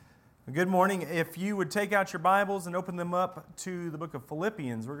Good morning. If you would take out your Bibles and open them up to the book of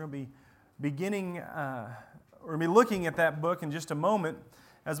Philippians, we're going to be looking at that book in just a moment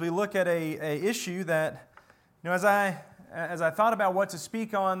as we look at a issue that, as I thought about what to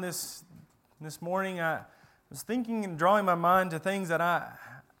speak on this morning, I was thinking and drawing my mind to things that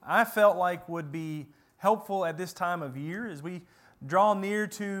I felt like would be helpful at this time of year as we draw near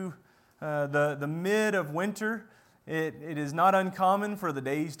to the mid of winter. It is not uncommon for the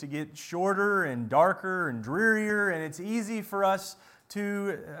days to get shorter and darker and drearier, and it's easy for us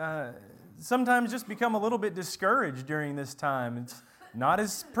to sometimes just become a little bit discouraged during this time. It's not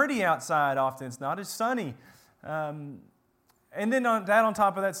as pretty outside often. It's not as sunny. And then on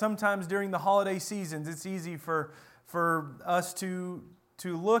top of that, sometimes during the holiday seasons, it's easy for us to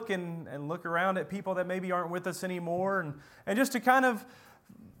look and look around at people that maybe aren't with us anymore and just to kind of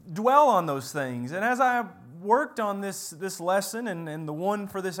dwell on those things. And as I worked on this lesson and the one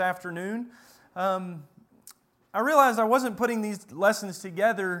for this afternoon, I realized I wasn't putting these lessons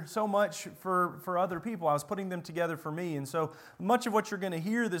together so much for other people. I was putting them together for me. And so much of what you're going to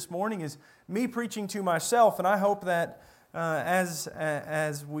hear this morning is me preaching to myself. And I hope that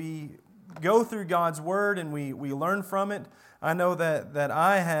as we go through God's Word and we learn from it, I know that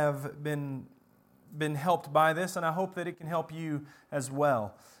I have been helped by this, and I hope that it can help you as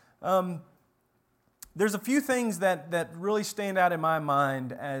well. There's a few things that really stand out in my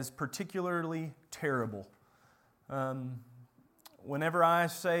mind as particularly terrible. Whenever I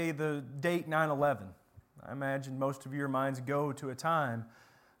say the date 9/11, I imagine most of your minds go to a time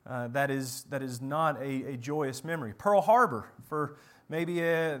that is not a joyous memory. Pearl Harbor, for maybe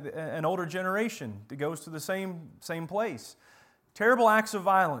an older generation that goes to the same place. Terrible acts of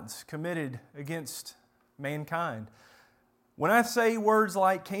violence committed against mankind. When I say words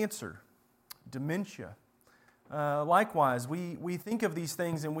like cancer, dementia, likewise, we think of these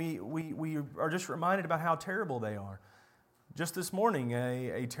things and we are just reminded about how terrible they are. Just this morning,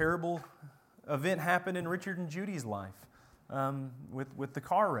 a terrible event happened in Richard and Judy's life with the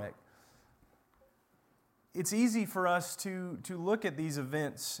car wreck. It's easy for us to look at these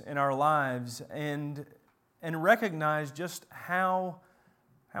events in our lives and recognize just how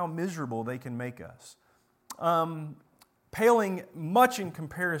miserable they can make us. Paling much in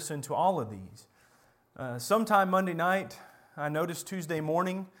comparison to all of these. Sometime Monday night, I noticed Tuesday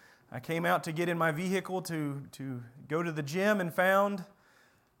morning, I came out to get in my vehicle to go to the gym and found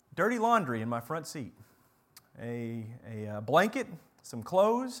dirty laundry in my front seat. A blanket, some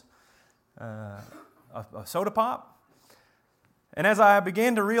clothes, a soda pop. And as I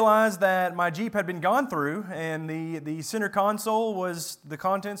began to realize that my Jeep had been gone through and the center console the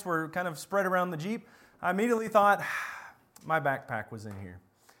contents were kind of spread around the Jeep, I immediately thought, my backpack was in here.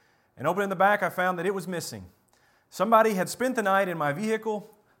 And opening the back, I found that it was missing. Somebody had spent the night in my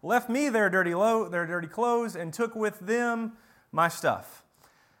vehicle, left me their dirty clothes, and took with them my stuff.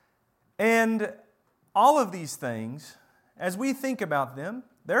 And all of these things, as we think about them,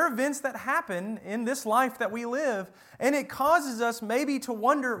 there are events that happen in this life that we live, and it causes us maybe to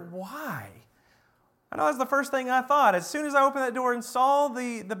wonder why. I know that's the first thing I thought. As soon as I opened that door and saw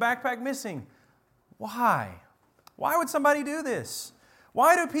the backpack missing, why? Why would somebody do this?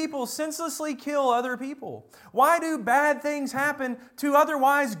 Why do people senselessly kill other people? Why do bad things happen to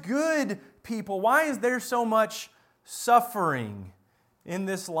otherwise good people? Why is there so much suffering in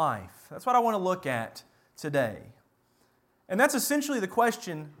this life? That's what I want to look at today. And that's essentially the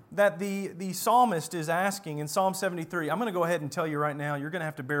question that the psalmist is asking in Psalm 73. I'm going to go ahead and tell you right now, you're going to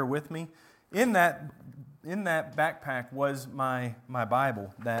have to bear with me. In that backpack was my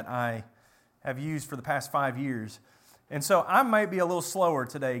Bible that I have used for the past 5 years. And so I might be a little slower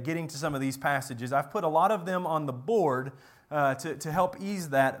today getting to some of these passages. I've put a lot of them on the board to help ease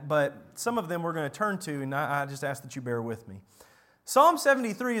that, but some of them we're going to turn to, and I just ask that you bear with me. Psalm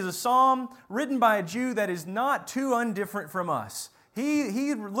 73 is a psalm written by a Jew that is not too undifferent from us.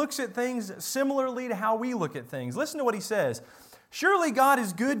 He looks at things similarly to how we look at things. Listen to what he says. Surely God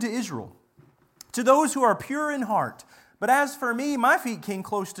is good to Israel, to those who are pure in heart. But as for me, my feet came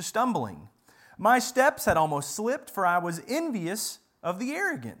close to stumbling. My steps had almost slipped, for I was envious of the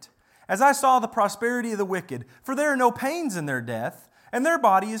arrogant, as I saw the prosperity of the wicked. For there are no pains in their death, and their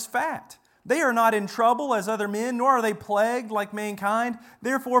body is fat. They are not in trouble as other men, nor are they plagued like mankind.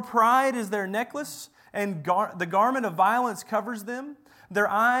 Therefore pride is their necklace, and the garment of violence covers them. Their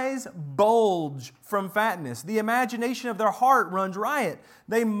eyes bulge from fatness. The imagination of their heart runs riot.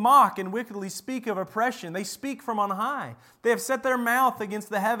 They mock and wickedly speak of oppression. They speak from on high. They have set their mouth against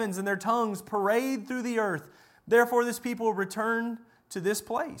the heavens, and their tongues parade through the earth. Therefore this people return to this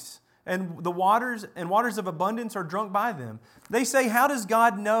place. and waters of abundance are drunk by them. They say, how does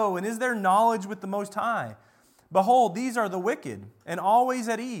God know, and is there knowledge with the Most High? Behold, these are the wicked, and always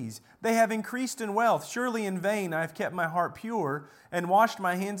at ease. They have increased in wealth. Surely in vain I have kept my heart pure, and washed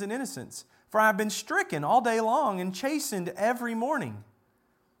my hands in innocence. For I have been stricken all day long, and chastened every morning.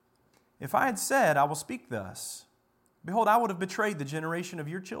 If I had said, I will speak thus, behold, I would have betrayed the generation of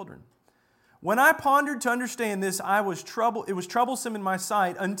your children. When I pondered to understand this, it was troublesome in my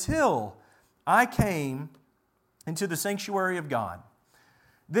sight until I came into the sanctuary of God.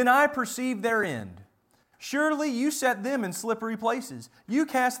 Then I perceived their end. Surely you set them in slippery places. You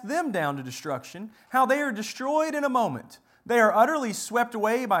cast them down to destruction. How they are destroyed in a moment. They are utterly swept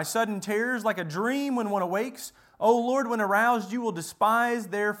away by sudden terrors, like a dream when one awakes. O Lord, when aroused, you will despise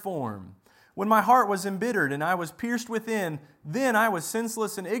their form. When my heart was embittered and I was pierced within, then I was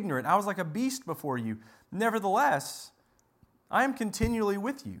senseless and ignorant. I was like a beast before you. Nevertheless, I am continually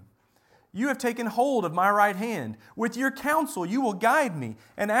with you. You have taken hold of my right hand. With your counsel you will guide me,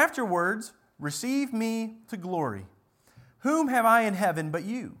 and afterwards receive me to glory. Whom have I in heaven but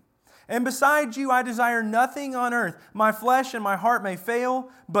you? And besides you I desire nothing on earth. My flesh and my heart may fail,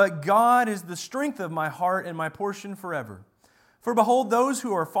 but God is the strength of my heart and my portion forever. For behold, those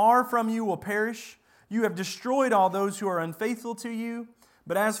who are far from you will perish. You have destroyed all those who are unfaithful to you.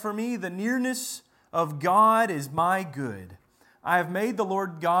 But as for me, the nearness of God is my good. I have made the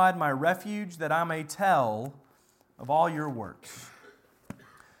Lord God my refuge, that I may tell of all your works.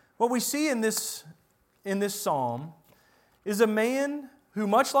 What we see in this psalm is a man who,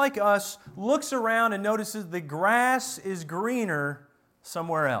 much like us, looks around and notices the grass is greener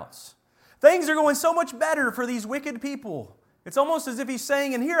somewhere else. Things are going so much better for these wicked people. It's almost as if he's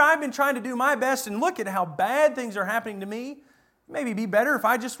saying, and here I've been trying to do my best, and look at how bad things are happening to me. Maybe it'd be better if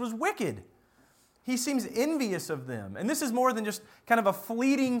I just was wicked. He seems envious of them. And this is more than just kind of a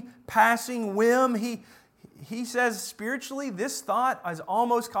fleeting, passing whim. He says, spiritually, this thought has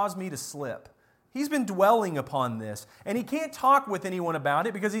almost caused me to slip. He's been dwelling upon this. And he can't talk with anyone about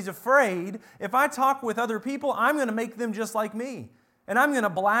it because he's afraid if I talk with other people, I'm going to make them just like me. And I'm going to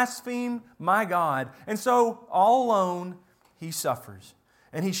blaspheme my God. And so, all alone, he suffers.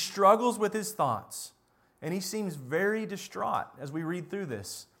 And he struggles with his thoughts. And he seems very distraught as we read through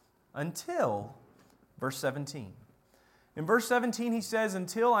this until verse 17. In verse 17 he says,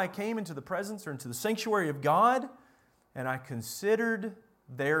 until I came into the presence or into the sanctuary of God, and I considered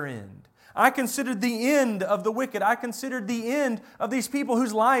their end. I considered the end of the wicked. I considered the end of these people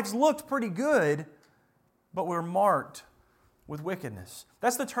whose lives looked pretty good, but were marked with wickedness.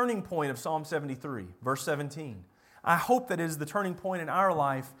 That's the turning point of Psalm 73, verse 17. I hope that is the turning point in our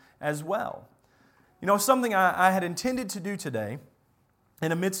life as well. You know, something I had intended to do today,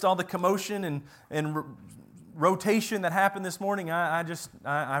 and amidst all the commotion and rotation that happened this morning,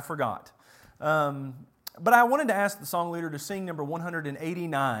 I forgot. But I wanted to ask the song leader to sing number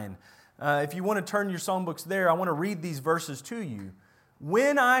 189. If you want to turn your songbooks there, I want to read these verses to you.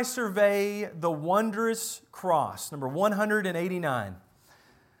 When I survey the wondrous cross, number 189.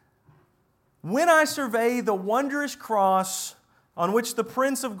 When I survey the wondrous cross on which the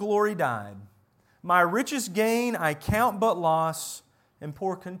Prince of Glory died, my richest gain I count but loss, and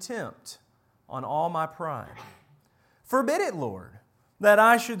pour contempt on all my pride. Forbid it, Lord, that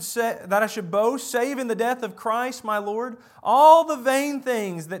I should boast, save in the death of Christ my Lord. All the vain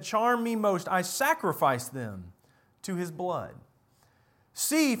things that charm me most, I sacrifice them to His blood.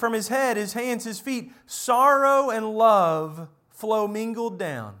 See, from His head, His hands, His feet, sorrow and love flow mingled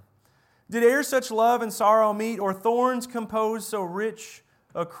down. Did e'er such love and sorrow meet, or thorns compose so rich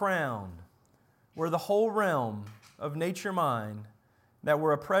a crown? Were the whole realm of nature mine, that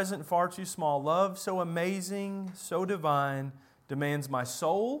were a present far too small, love so amazing, so divine, demands my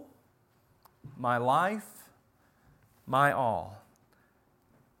soul, my life, my all.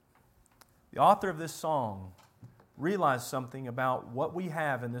 The author of this song realized something about what we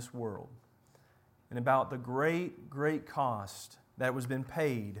have in this world and about the great, great cost that was been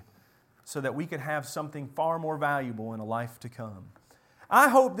paid so that we could have something far more valuable in a life to come. I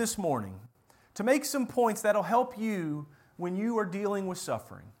hope this morning to make some points that'll help you when you are dealing with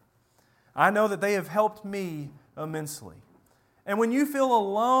suffering. I know that they have helped me immensely. And when you feel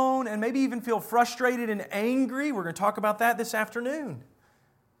alone and maybe even feel frustrated and angry, we're going to talk about that this afternoon.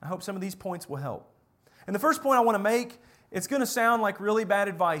 I hope some of these points will help. And the first point I want to make, it's going to sound like really bad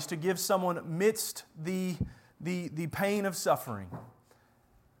advice to give someone amidst the pain of suffering.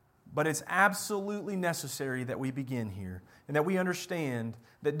 But it's absolutely necessary that we begin here and that we understand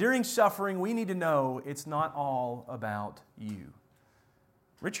that during suffering, we need to know it's not all about you.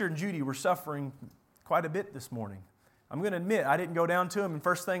 Richard and Judy were suffering quite a bit this morning. I'm going to admit, I didn't go down to him, and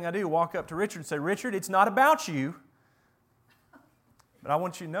first thing I do, walk up to Richard and say, Richard, it's not about you. But I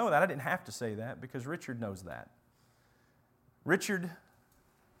want you to know that I didn't have to say that because Richard knows that. Richard,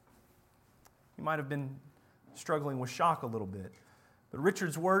 he might have been struggling with shock a little bit. But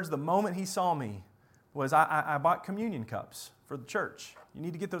Richard's words the moment he saw me was, I bought communion cups for the church. You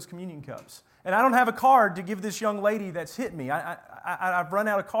need to get those communion cups. And I don't have a card to give this young lady that's hit me. I've run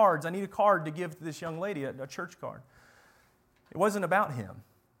out of cards. I need a card to give to this young lady, a church card. It wasn't about him.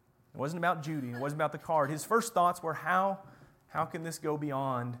 It wasn't about Judy. It wasn't about the card. His first thoughts were, how can this go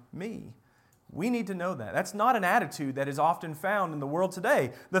beyond me? We need to know that. That's not an attitude that is often found in the world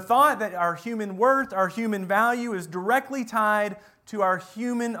today. The thought that our human worth, our human value is directly tied to our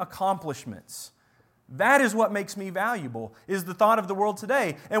human accomplishments. That is what makes me valuable, is the thought of the world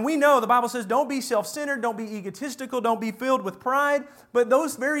today. And we know the Bible says don't be self-centered, don't be egotistical, don't be filled with pride. But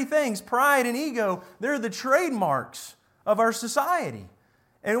those very things, pride and ego, they're the trademarks of our society.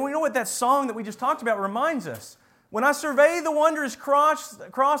 And we know what that song that we just talked about reminds us. When I survey the wondrous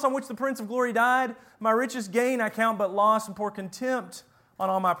cross on which the Prince of Glory died, my richest gain I count but loss and pour contempt on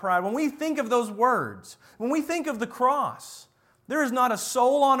all my pride. When we think of those words, when we think of the cross, there is not a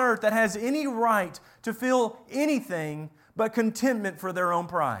soul on earth that has any right to feel anything but contentment for their own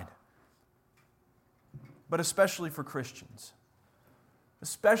pride. But especially for Christians.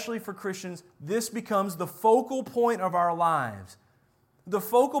 Especially for Christians, this becomes the focal point of our lives. The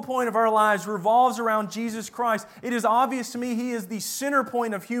focal point of our lives revolves around Jesus Christ. It is obvious to me He is the center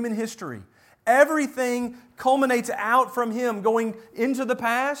point of human history. Everything culminates out from Him, going into the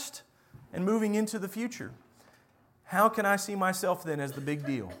past and moving into the future. How can I see myself then as the big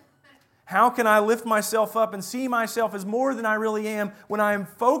deal? How can I lift myself up and see myself as more than I really am when I am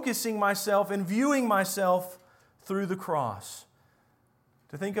focusing myself and viewing myself through the cross?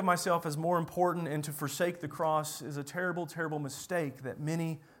 To think of myself as more important and to forsake the cross is a terrible, terrible mistake that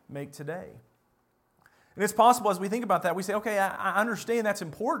many make today. And it's possible as we think about that, we say, okay, I understand that's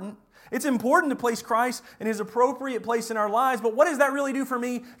important. It's important to place Christ in His appropriate place in our lives, but what does that really do for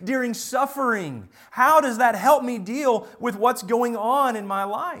me during suffering? How does that help me deal with what's going on in my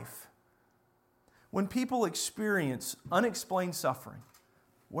life? When people experience unexplained suffering,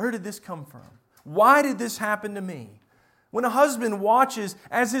 where did this come from? Why did this happen to me? When a husband watches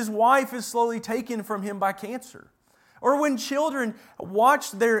as his wife is slowly taken from him by cancer. Or when children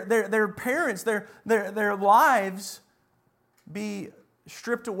watch their parents, their lives be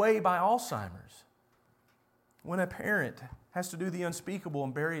stripped away by Alzheimer's. When a parent has to do the unspeakable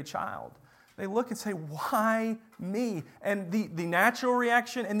and bury a child, they look and say, why me? And the natural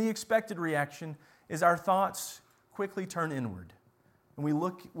reaction and the expected reaction is our thoughts quickly turn inward. And we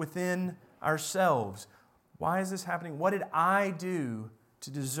look within ourselves. Why is this happening? What did I do to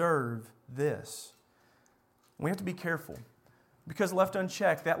deserve this? We have to be careful because left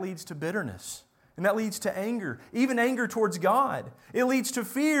unchecked, that leads to bitterness and that leads to anger, even anger towards God. It leads to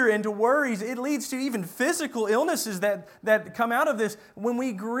fear and to worries. It leads to even physical illnesses that come out of this when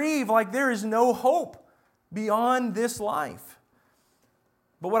we grieve like there is no hope beyond this life.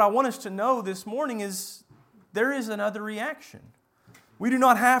 But what I want us to know this morning is there is another reaction. We do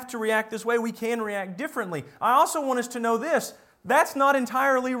not have to react this way. We can react differently. I also want us to know this. That's not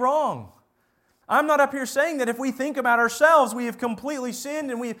entirely wrong. I'm not up here saying that if we think about ourselves, we have completely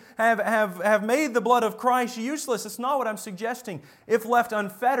sinned and we have made the blood of Christ useless. It's not what I'm suggesting. If left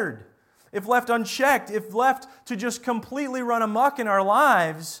unfettered, if left unchecked, if left to just completely run amok in our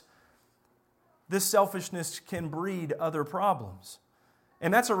lives, this selfishness can breed other problems.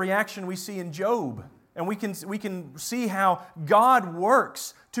 And that's a reaction we see in Job. And we can see how God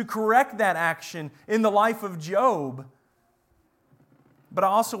works to correct that action in the life of Job. But I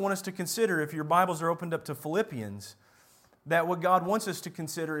also want us to consider, if your Bibles are opened up to Philippians, that what God wants us to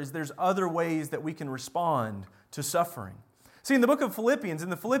consider is there's other ways that we can respond to suffering. See, in the book of Philippians, in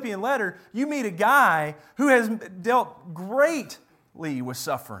the Philippian letter, you meet a guy who has dealt greatly with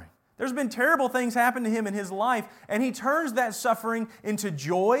suffering. There's been terrible things happen to him in his life, and he turns that suffering into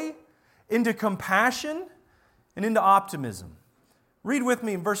joy, into compassion, and into optimism. Read with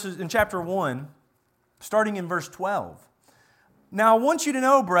me in chapter 1, starting in verse 12. Now I want you to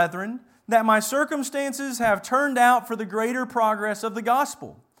know, brethren, that my circumstances have turned out for the greater progress of the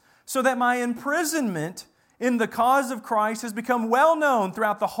gospel, so that my imprisonment in the cause of Christ has become well known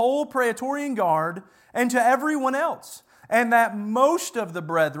throughout the whole Praetorian Guard and to everyone else, and that most of the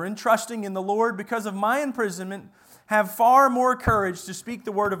brethren, trusting in the Lord because of my imprisonment, have far more courage to speak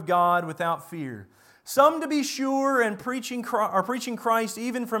the word of God without fear. Some, to be sure, are preaching Christ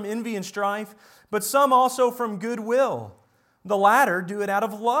even from envy and strife, but some also from goodwill. The latter do it out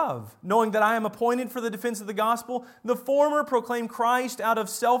of love, knowing that I am appointed for the defense of the gospel. The former proclaim Christ out of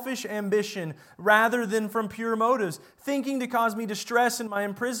selfish ambition rather than from pure motives, thinking to cause me distress in my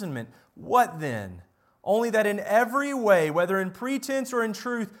imprisonment. What then? Only that in every way, whether in pretense or in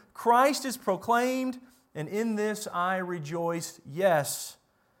truth, Christ is proclaimed, and in this I rejoice. Yes,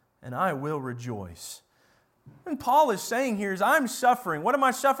 and I will rejoice. And Paul is saying here is, I'm suffering. What am I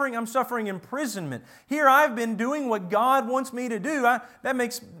suffering? I'm suffering imprisonment. Here I've been doing what God wants me to do. That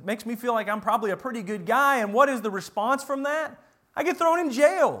makes me feel like I'm probably a pretty good guy. And what is the response from that? I get thrown in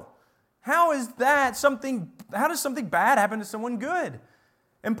jail. How does something bad happen to someone good?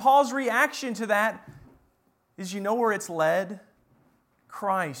 And Paul's reaction to that is, you know where it's led?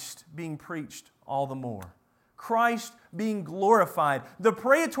 Christ being preached all the more. Christ being glorified. The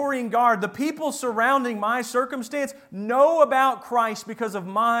Praetorian Guard, the people surrounding my circumstance, know about Christ because of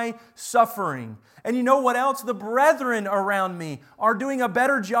my suffering. And you know what else? The brethren around me are doing a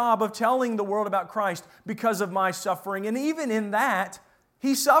better job of telling the world about Christ because of my suffering. And even in that,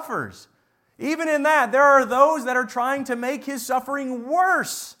 He suffers. Even in that, there are those that are trying to make His suffering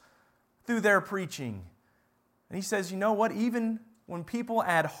worse through their preaching. And He says, you know what? Even when people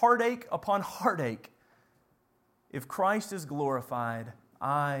add heartache upon heartache, if Christ is glorified,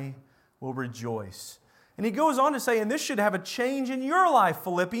 I will rejoice. And he goes on to say, and this should have a change in your life,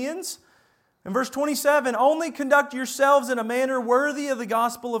 Philippians. In verse 27, only conduct yourselves in a manner worthy of the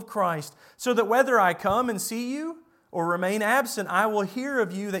gospel of Christ, so that whether I come and see you or remain absent, I will hear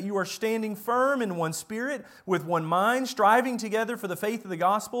of you that you are standing firm in one spirit, with one mind, striving together for the faith of the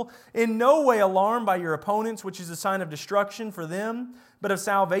gospel, in no way alarmed by your opponents, which is a sign of destruction for them, but of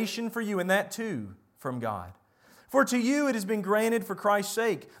salvation for you, and that too from God. For to you it has been granted for Christ's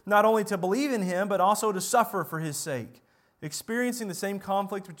sake, not only to believe in Him, but also to suffer for His sake, experiencing the same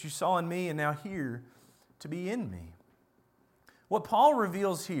conflict which you saw in me and now here to be in me. What Paul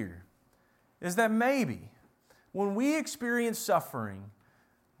reveals here is that maybe when we experience suffering,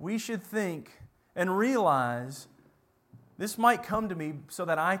 we should think and realize this might come to me so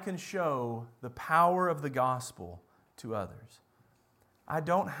that I can show the power of the gospel to others. I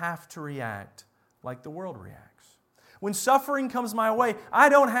don't have to react like the world reacts. When suffering comes my way, I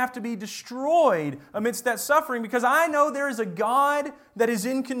don't have to be destroyed amidst that suffering because I know there is a God that is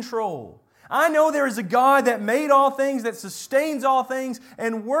in control. I know there is a God that made all things, that sustains all things,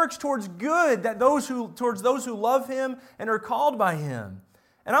 and works towards good towards those who love Him and are called by Him.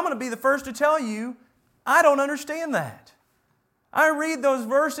 And I'm going to be the first to tell you, I don't understand that. I read those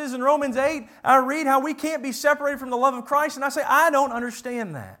verses in Romans 8. I read how we can't be separated from the love of Christ, and I say, I don't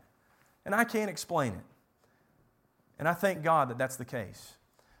understand that. And I can't explain it. And I thank God that that's the case.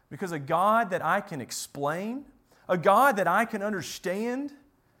 Because a God that I can explain, a God that I can understand,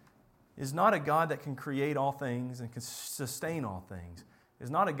 is not a God that can create all things and can sustain all things. Is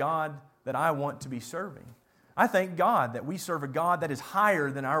not a God that I want to be serving. I thank God that we serve a God that is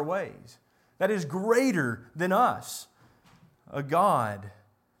higher than our ways, that is greater than us, a God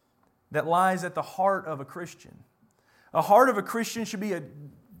that lies at the heart of a Christian. A heart of a Christian should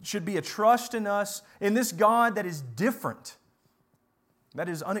be a trust in us, in this God that is different, that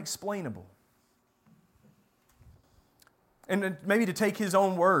is unexplainable. And maybe to take His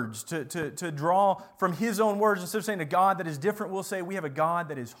own words, to draw from His own words, instead of saying a God that is different, we'll say we have a God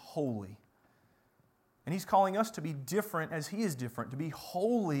that is holy. And He's calling us to be different as He is different, to be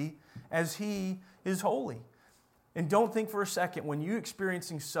holy as He is holy. And don't think for a second when you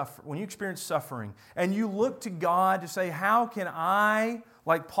experience suffering and you look to God to say, how can I,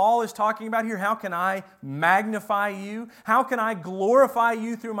 like Paul is talking about here, how can I magnify you? How can I glorify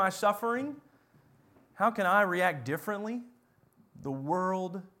you through my suffering? How can I react differently? The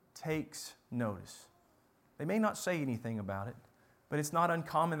world takes notice. They may not say anything about it, but it's not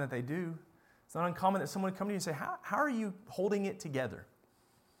uncommon that they do. It's not uncommon that someone would come to you and say, how are you holding it together?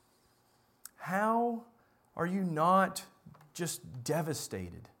 How are you not just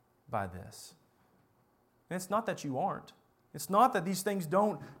devastated by this? And it's not that you aren't. It's not that these things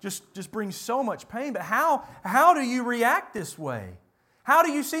don't just bring so much pain, but how do you react this way? How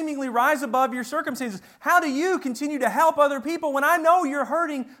do you seemingly rise above your circumstances? How do you continue to help other people when I know you're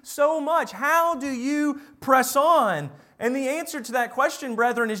hurting so much? How do you press on? And the answer to that question,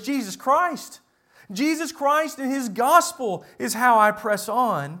 brethren, is Jesus Christ. Jesus Christ and His gospel is how I press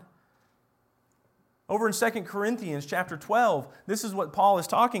on. Over in 2 Corinthians chapter 12, this is what Paul is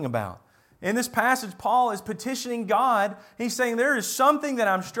talking about. In this passage, Paul is petitioning God. He's saying, there is something that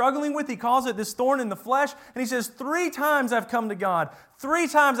I'm struggling with. He calls it this thorn in the flesh. And he says, 3 times I've come to God. 3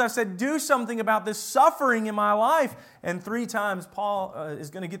 times I've said, do something about this suffering in my life. And 3 times Paul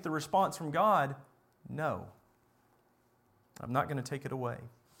is going to get the response from God, no. I'm not going to take it away.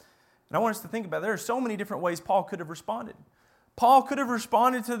 And I want us to think about it. There are so many different ways Paul could have responded. Paul could have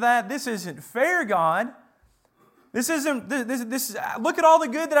responded to that, "This isn't fair, God. This isn't, this, look at all the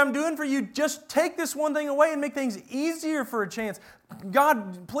good that I'm doing for you. Just take this one thing away and make things easier for a chance.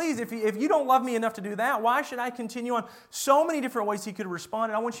 God, please, if you don't love me enough to do that, why should I continue on?" So many different ways he could have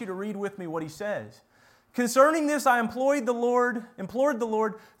responded. I want you to read with me what he says. "Concerning this, I implored the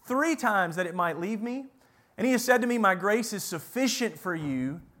Lord 3 times that it might leave me. And he has said to me, 'My grace is sufficient for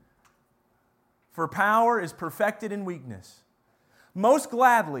you, for power is perfected in weakness. Most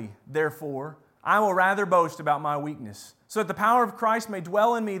gladly, therefore, I will rather boast about my weakness, so that the power of Christ may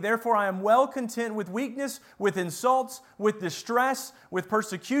dwell in me. Therefore, I am well content with weakness, with insults, with distress, with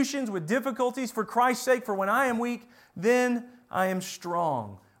persecutions, with difficulties, for Christ's sake. For when I am weak, then I am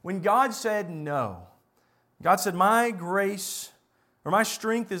strong." When God said no, God said, "My grace, or my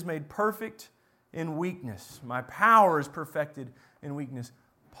strength is made perfect in weakness. My power is perfected in weakness."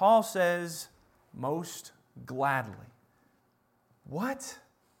 Paul says, "Most gladly." What?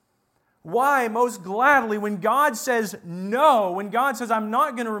 Why most gladly when God says no, when God says, "I'm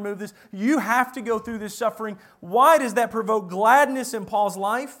not going to remove this, you have to go through this suffering"? Why does that provoke gladness in Paul's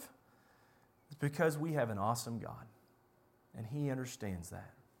life? It's because we have an awesome God, and He understands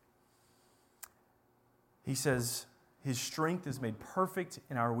that. He says His strength is made perfect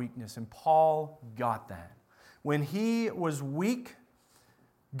in our weakness, and Paul got that. When he was weak,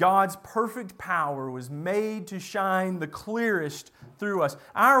 God's perfect power was made to shine the clearest through us.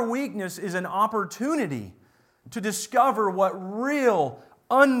 Our weakness is an opportunity to discover what real,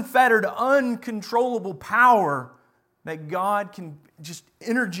 unfettered, uncontrollable power that God can just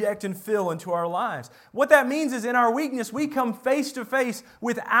interject and fill into our lives. What that means is in our weakness, we come face to face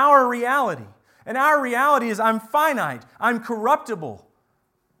with our reality. And our reality is I'm finite, I'm corruptible.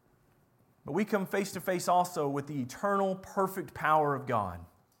 But we come face to face also with the eternal, perfect power of God.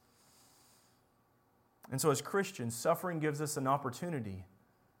 And so as Christians, suffering gives us an opportunity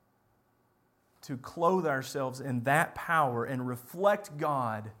to clothe ourselves in that power and reflect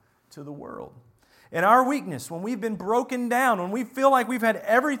God to the world. In our weakness, when we've been broken down, when we feel like we've had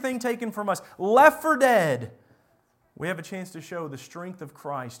everything taken from us, left for dead, we have a chance to show the strength of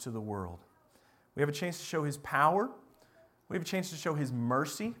Christ to the world. We have a chance to show His power. We have a chance to show His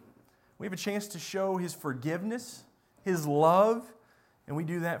mercy. We have a chance to show His forgiveness, His love, and we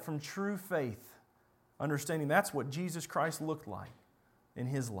do that from true faith, understanding that's what Jesus Christ looked like in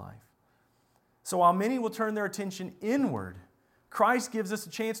His life. So while many will turn their attention inward, Christ gives us a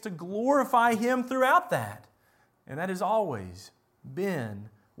chance to glorify Him throughout that. And that has always been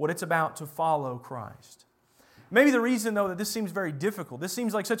what it's about to follow Christ. Maybe the reason, though, that this seems very difficult, this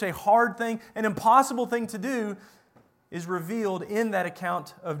seems like such a hard thing, an impossible thing to do, is revealed in that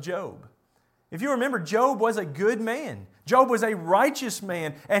account of Job. If you remember, Job was a good man. Job was a righteous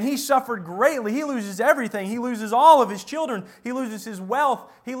man, and he suffered greatly. He loses everything. He loses all of his children. He loses his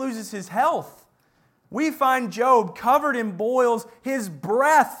wealth. He loses his health. We find Job covered in boils. His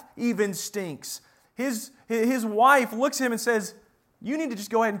breath even stinks. His wife looks at him and says, "You need to just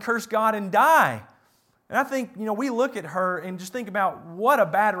go ahead and curse God and die." And I think, we look at her and just think about what a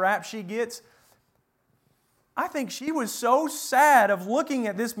bad rap she gets. I think she was so sad of looking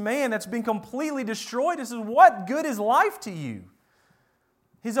at this man that's been completely destroyed. This is, what good is life to you?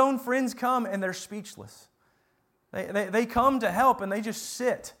 His own friends come and they're speechless. They come to help and they just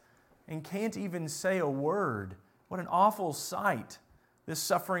sit and can't even say a word. What an awful sight this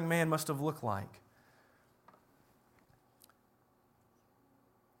suffering man must have looked like.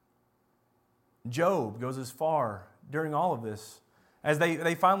 Job goes as far during all of this. As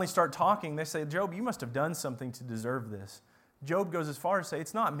they finally start talking, they say, "Job, you must have done something to deserve this." Job goes as far as to say,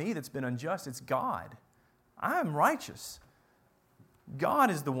 "It's not me that's been unjust, it's God. I am righteous.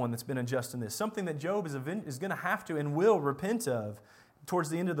 God is the one that's been unjust in this." Something that Job is going to have to and will repent of towards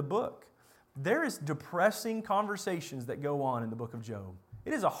the end of the book. There is depressing conversations that go on in the book of Job.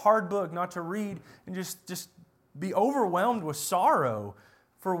 It is a hard book not to read and just be overwhelmed with sorrow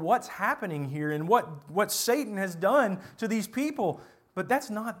for what's happening here and what Satan has done to these people. But that's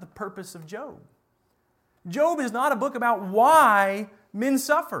not the purpose of Job. Job is not a book about why men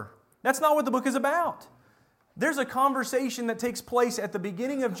suffer. That's not what the book is about. There's a conversation that takes place at the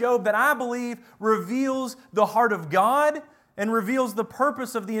beginning of Job that I believe reveals the heart of God and reveals the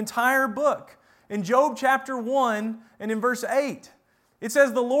purpose of the entire book. In Job chapter 1 and in verse 8, it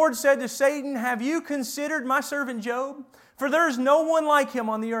says, "The Lord said to Satan, 'Have you considered my servant Job? For there is no one like him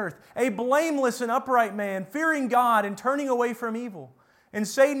on the earth, a blameless and upright man, fearing God and turning away from evil.' And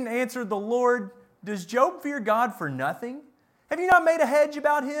Satan answered the Lord, 'Does Job fear God for nothing? Have you not made a hedge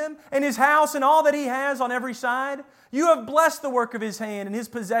about him and his house and all that he has on every side? You have blessed the work of his hand, and his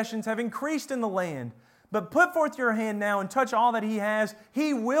possessions have increased in the land. But put forth your hand now and touch all that he has.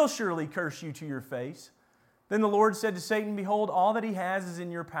 He will surely curse you to your face." Then the Lord said to Satan, "Behold, all that he has is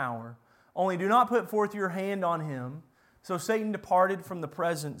in your power. Only do not put forth your hand on him." So Satan departed from the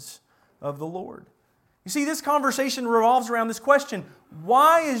presence of the Lord. You see, this conversation revolves around this question: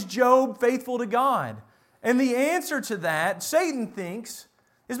 why is Job faithful to God? And the answer to that, Satan thinks,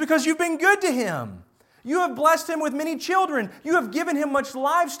 is because you've been good to him. You have blessed him with many children. You have given him much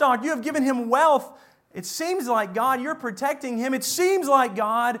livestock. You have given him wealth. It seems like, God, you're protecting him. It seems like,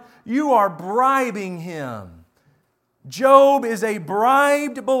 God, you are bribing him. Job is a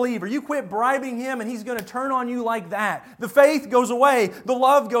bribed believer. You quit bribing him and he's going to turn on you like that. The faith goes away. The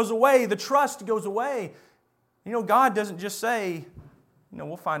love goes away. The trust goes away. You know, God doesn't just say,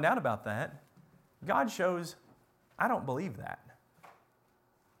 we'll find out about that. God shows, I don't believe that.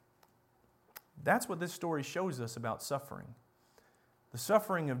 That's what this story shows us about suffering. The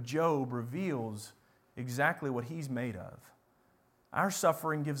suffering of Job reveals exactly what he's made of. Our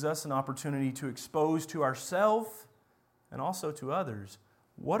suffering gives us an opportunity to expose to ourselves and also to others,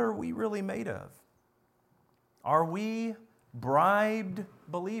 what are we really made of? Are we bribed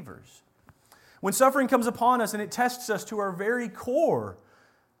believers? When suffering comes upon us and it tests us to our very core,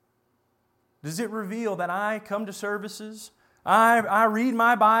 does it reveal that I come to services, I read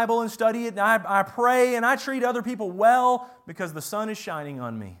my Bible and study it, and I pray and I treat other people well because the sun is shining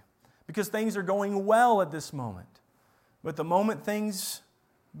on me, because things are going well at this moment. But the moment things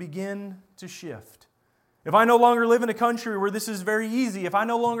begin to shift, if I no longer live in a country where this is very easy, if I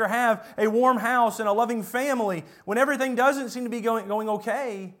no longer have a warm house and a loving family, when everything doesn't seem to be going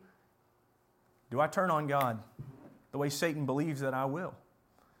okay, do I turn on God the way Satan believes that I will?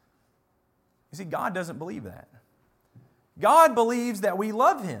 You see, God doesn't believe that. God believes that we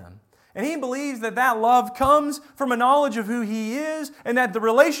love Him. And He believes that that love comes from a knowledge of who He is, and that the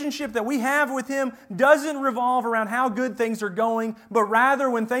relationship that we have with Him doesn't revolve around how good things are going, but rather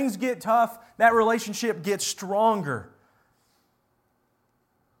when things get tough, that relationship gets stronger.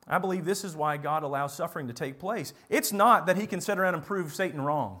 I believe this is why God allows suffering to take place. It's not that He can sit around and prove Satan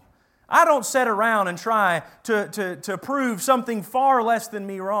wrong. I don't sit around and try to prove something far less than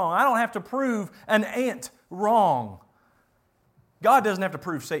me wrong. I don't have to prove an ant wrong. God doesn't have to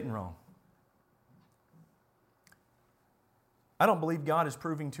prove Satan wrong. I don't believe God is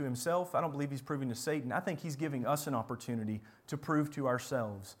proving to Himself. I don't believe He's proving to Satan. I think He's giving us an opportunity to prove to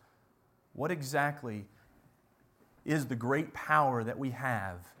ourselves what exactly is the great power that we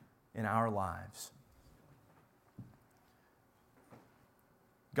have in our lives.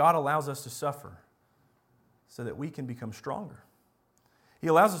 God allows us to suffer so that we can become stronger. He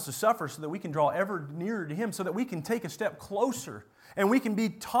allows us to suffer so that we can draw ever nearer to Him, so that we can take a step closer and we can be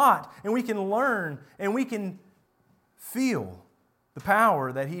taught and we can learn and we can feel the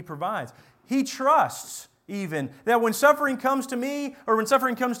power that He provides. He trusts even that when suffering comes to me or when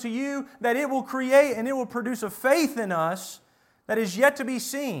suffering comes to you, that it will create and it will produce a faith in us that is yet to be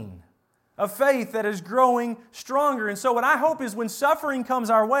seen. A faith that is growing stronger. And so what I hope is when suffering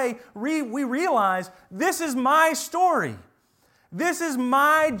comes our way, we realize this is my story. This is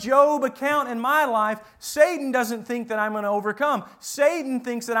my Job account in my life. Satan doesn't think that I'm going to overcome. Satan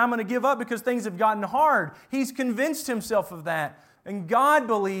thinks that I'm going to give up because things have gotten hard. He's convinced himself of that. And God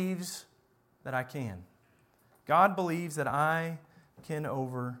believes that I can. God believes that I can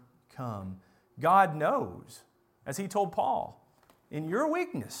overcome. God knows, as He told Paul, in your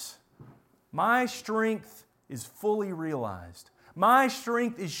weakness, my strength is fully realized. My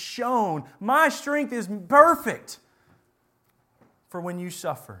strength is shown. My strength is perfect for when you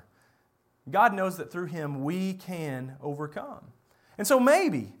suffer. God knows that through Him we can overcome. And so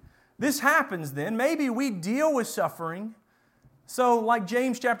maybe this happens then. Maybe we deal with suffering. So like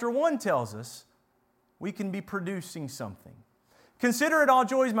James chapter 1 tells us, we can be producing something. Consider it all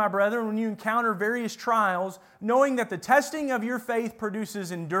joys, my brethren, when you encounter various trials, knowing that the testing of your faith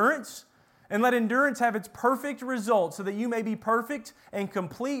produces endurance. And let endurance have its perfect result, so that you may be perfect and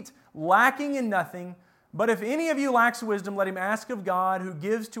complete, lacking in nothing. But if any of you lacks wisdom, let him ask of God, who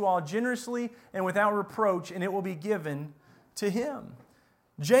gives to all generously and without reproach, and it will be given to him.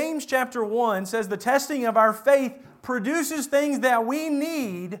 James chapter 1 says the testing of our faith produces things that we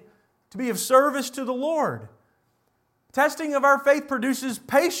need to be of service to the Lord. Testing of our faith produces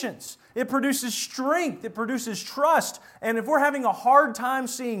patience. It produces strength. It produces trust. And if we're having a hard time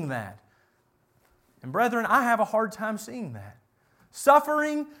seeing that, and brethren, I have a hard time seeing that.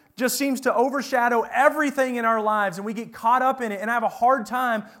 Suffering just seems to overshadow everything in our lives, and we get caught up in it. And I have a hard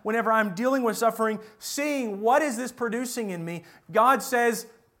time whenever I'm dealing with suffering, seeing what is this producing in me. God says,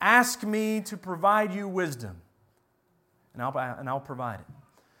 ask me to provide you wisdom, and I'll provide it.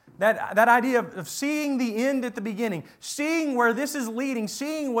 That idea of seeing the end at the beginning, seeing where this is leading,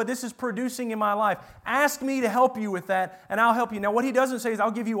 seeing what this is producing in my life. Ask me to help you with that, and I'll help you. Now, what He doesn't say is,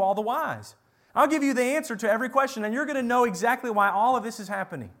 I'll give you all the whys. I'll give you the answer to every question, and you're going to know exactly why all of this is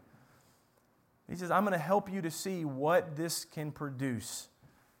happening. He says, I'm going to help you to see what this can produce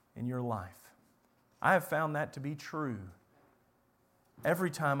in your life. I have found that to be true every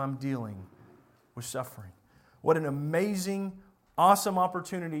time I'm dealing with suffering. What an amazing, awesome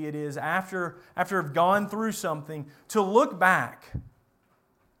opportunity it is after I've gone through something to look back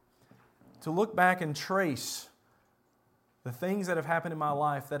and trace the things that have happened in my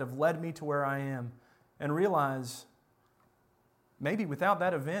life that have led me to where I am and realize maybe without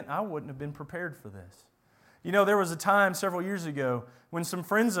that event, I wouldn't have been prepared for this. You know, there was a time several years ago when some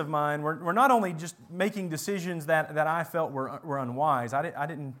friends of mine were not only just making decisions that I felt were unwise. I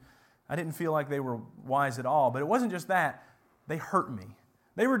didn't feel like they were wise at all. But it wasn't just that. They hurt me.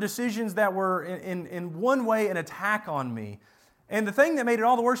 They were decisions that were in one way an attack on me. And the thing that made it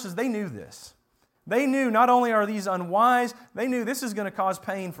all the worse is they knew this. They knew not only are these unwise, they knew this is going to cause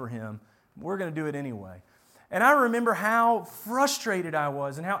pain for him. We're going to do it anyway. And I remember how frustrated I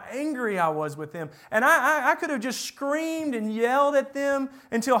was and how angry I was with them. And I could have just screamed and yelled at them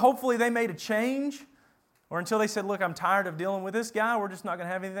until hopefully they made a change. Or until they said, look, I'm tired of dealing with this guy. We're just not going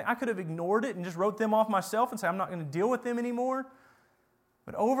to have anything. I could have ignored it and just wrote them off myself and said, I'm not going to deal with them anymore.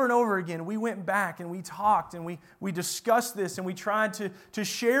 But over and over again, we went back and we talked and we discussed this and we tried to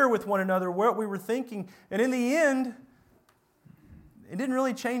share with one another what we were thinking. And in the end, it didn't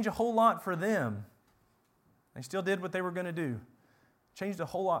really change a whole lot for them. They still did what they were going to do. It changed a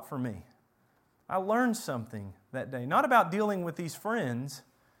whole lot for me. I learned something that day, not about dealing with these friends.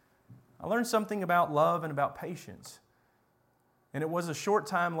 I learned something about love and about patience. And it was a short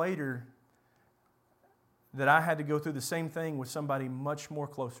time later that I had to go through the same thing with somebody much more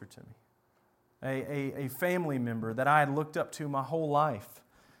closer to me. A family member that I had looked up to my whole life.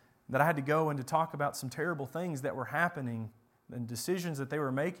 That I had to go and to talk about some terrible things that were happening and decisions that they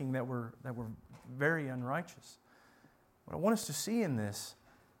were making that were very unrighteous. What I want us to see in this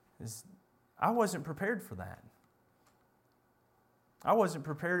is I wasn't prepared for that. I wasn't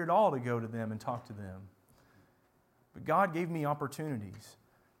prepared at all to go to them and talk to them. But God gave me opportunities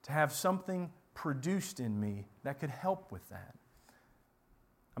to have something produced in me that could help with that.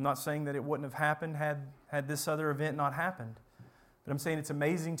 I'm not saying that it wouldn't have happened had this other event not happened. But I'm saying it's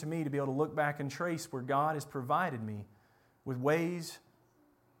amazing to me to be able to look back and trace where God has provided me with ways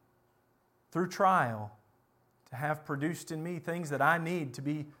through trial to have produced in me things that I need to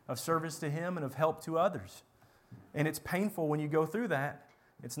be of service to Him and of help to others. And it's painful when you go through that.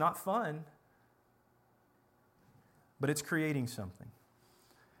 It's not fun, but it's creating something.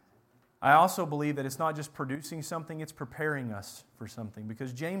 I also believe that it's not just producing something, it's preparing us for something.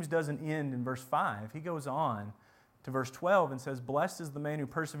 Because James doesn't end in verse 5. He goes on to verse 12 and says, "Blessed is the man who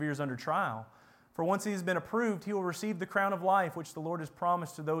perseveres under trial. For once he has been approved, he will receive the crown of life which the Lord has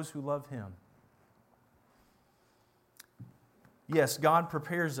promised to those who love Him." Yes, God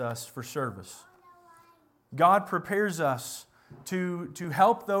prepares us for service. God prepares us to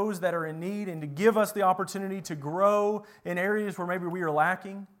help those that are in need and to give us the opportunity to grow in areas where maybe we are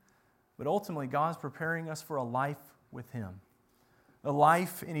lacking. But ultimately, God's preparing us for a life with Him, a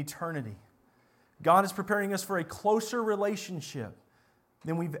life in eternity. God is preparing us for a closer relationship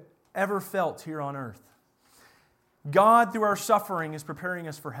than we've ever felt here on earth. God, through our suffering, is preparing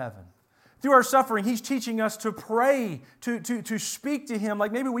us for heaven. Through our suffering, He's teaching us to pray, to speak to Him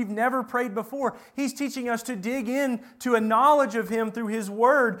like maybe we've never prayed before. He's teaching us to dig in to a knowledge of Him through His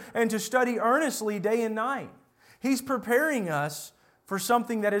Word and to study earnestly day and night. He's preparing us for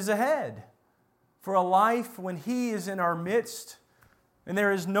something that is ahead, for a life when He is in our midst and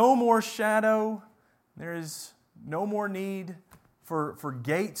there is no more shadow, there is no more need for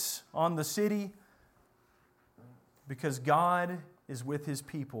gates on the city, because God is with His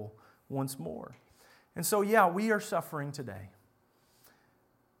people once more. And so, yeah, we are suffering today.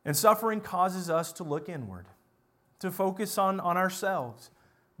 And suffering causes us to look inward, to focus on ourselves.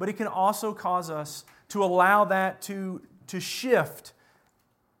 But it can also cause us to allow that to shift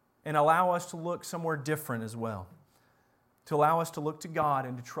and allow us to look somewhere different as well. To allow us to look to God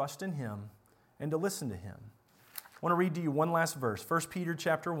and to trust in Him and to listen to Him. I want to read to you one last verse, 1 Peter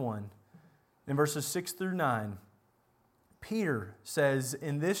chapter 1, in verses 6 through 9. Peter says,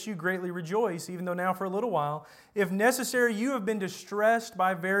 "In this you greatly rejoice, even though now for a little while, if necessary, you have been distressed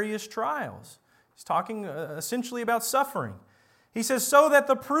by various trials." He's talking essentially about suffering. He says, "So that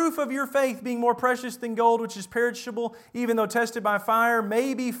the proof of your faith, being more precious than gold, which is perishable, even though tested by fire,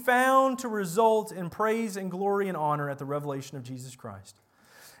 may be found to result in praise and glory and honor at the revelation of Jesus Christ.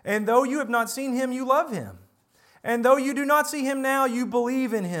 And though you have not seen Him, you love Him. And though you do not see Him now, you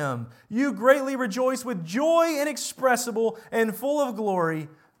believe in Him. You greatly rejoice with joy inexpressible and full of glory,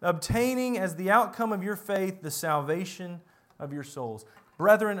 obtaining as the outcome of your faith the salvation of your souls."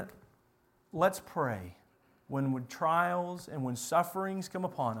 Brethren, let's pray. When trials and when sufferings come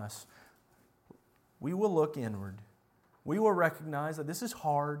upon us, we will look inward. We will recognize that this is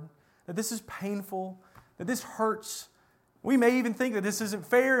hard, that this is painful, that this hurts. We may even think that this isn't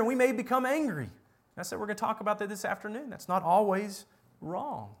fair, and we may become angry. I said we're going to talk about that this afternoon. That's not always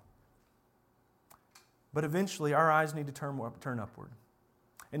wrong. But eventually our eyes need to turn upward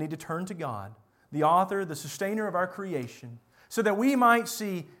and need to turn to God, the author, the sustainer of our creation, so that we might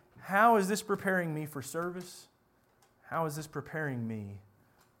see, how is this preparing me for service? How is this preparing me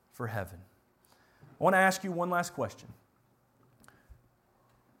for heaven? I want to ask you one last question.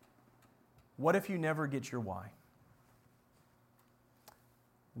 What if you never get your why?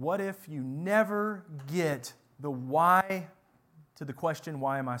 What if you never get the why to the question,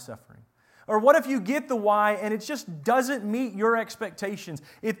 why am I suffering? Or what if you get the why and it just doesn't meet your expectations?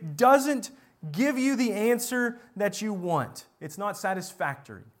 It doesn't give you the answer that you want. It's not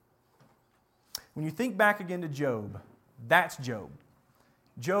satisfactory. When you think back again to Job, that's Job.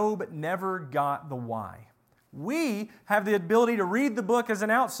 Job never got the why. We have the ability to read the book as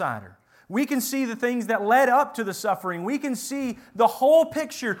an outsider. We can see the things that led up to the suffering. We can see the whole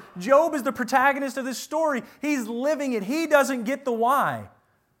picture. Job is the protagonist of this story. He's living it. He doesn't get the why.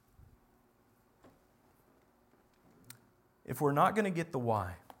 If we're not going to get the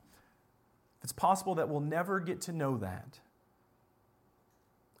why, it's possible that we'll never get to know that.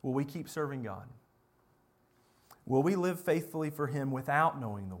 Will we keep serving God? Will we live faithfully for Him without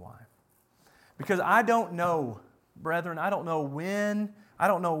knowing the why? Because I don't know, brethren, I don't know when, I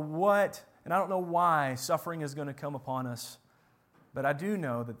don't know what, and I don't know why suffering is going to come upon us. But I do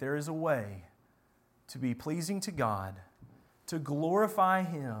know that there is a way to be pleasing to God, to glorify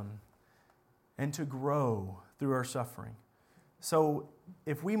Him, and to grow through our suffering. So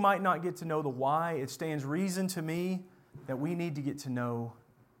if we might not get to know the why, it stands reason to me that we need to get to know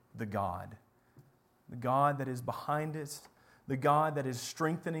the God that is behind us, the God that is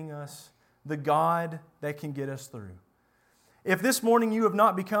strengthening us, the God that can get us through. If this morning you have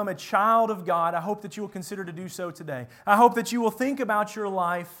not become a child of God, I hope that you will consider to do so today. I hope that you will think about your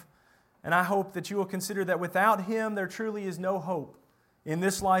life, and I hope that you will consider that without Him there truly is no hope in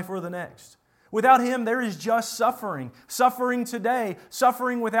this life or the next. Without Him there is just suffering. Suffering today,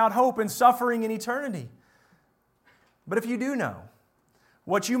 suffering without hope, and suffering in eternity. But if you do know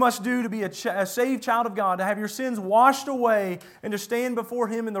what you must do to be a saved child of God, to have your sins washed away and to stand before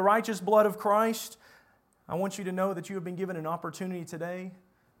Him in the righteous blood of Christ, I want you to know that you have been given an opportunity today,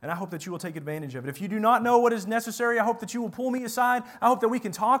 and I hope that you will take advantage of it. If you do not know what is necessary, I hope that you will pull me aside. I hope that we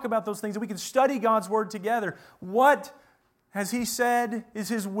can talk about those things, that we can study God's Word together. What has He said is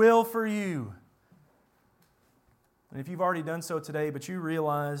His will for you? And if you've already done so today, but you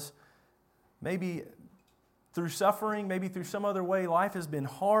realize maybe through suffering, maybe through some other way, life has been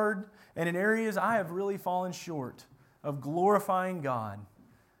hard, and in areas I have really fallen short of glorifying God.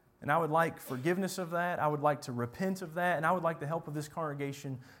 And I would like forgiveness of that, I would like to repent of that, and I would like the help of this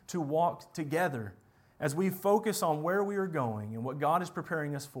congregation to walk together as we focus on where we are going and what God is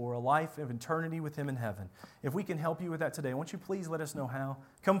preparing us for, a life of eternity with Him in heaven. If we can help you with that today, won't you please let us know how?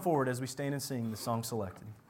 Come forward as we stand and sing the song selected.